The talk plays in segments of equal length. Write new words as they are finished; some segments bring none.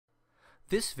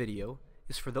This video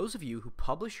is for those of you who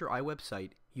publish your iWeb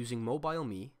site using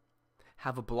MobileMe,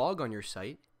 have a blog on your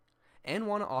site, and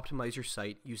want to optimize your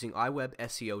site using iWeb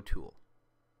SEO tool.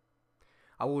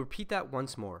 I will repeat that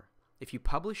once more. If you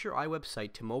publish your iWeb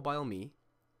site to MobileMe,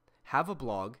 have a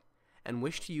blog, and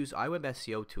wish to use iWeb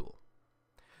SEO tool,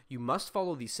 you must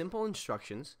follow these simple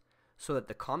instructions so that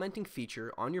the commenting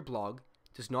feature on your blog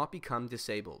does not become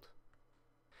disabled.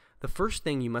 The first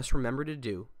thing you must remember to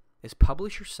do is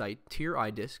publish your site to your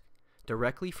iDisk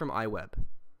directly from iWeb.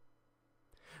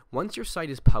 Once your site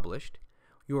is published,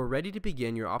 you are ready to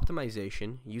begin your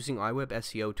optimization using iWeb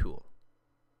SEO tool.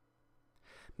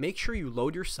 Make sure you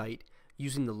load your site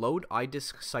using the Load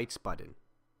iDisk Sites button.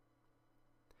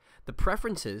 The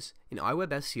preferences in iWeb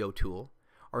SEO tool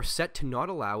are set to not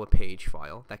allow a page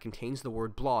file that contains the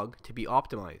word blog to be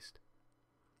optimized.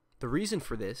 The reason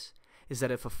for this is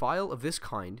that if a file of this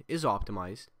kind is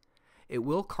optimized, it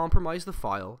will compromise the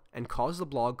file and cause the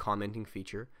blog commenting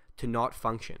feature to not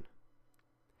function.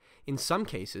 In some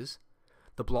cases,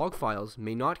 the blog files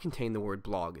may not contain the word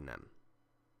blog in them.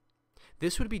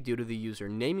 This would be due to the user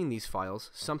naming these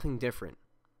files something different.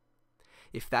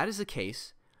 If that is the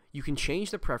case, you can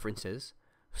change the preferences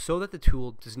so that the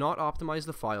tool does not optimize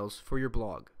the files for your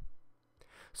blog.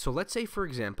 So let's say, for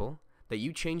example, that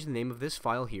you change the name of this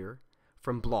file here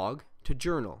from blog to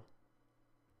journal.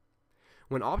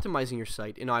 When optimizing your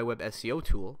site in iWeb SEO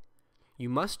tool, you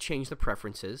must change the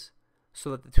preferences so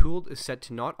that the tool is set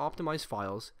to not optimize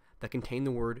files that contain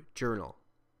the word journal.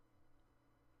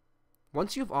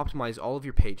 Once you have optimized all of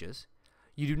your pages,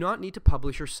 you do not need to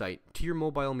publish your site to your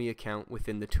MobileMe account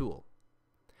within the tool.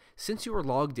 Since you are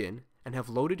logged in and have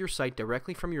loaded your site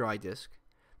directly from your iDisk,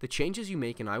 the changes you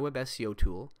make in iWeb SEO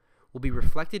tool will be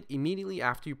reflected immediately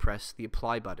after you press the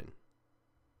Apply button.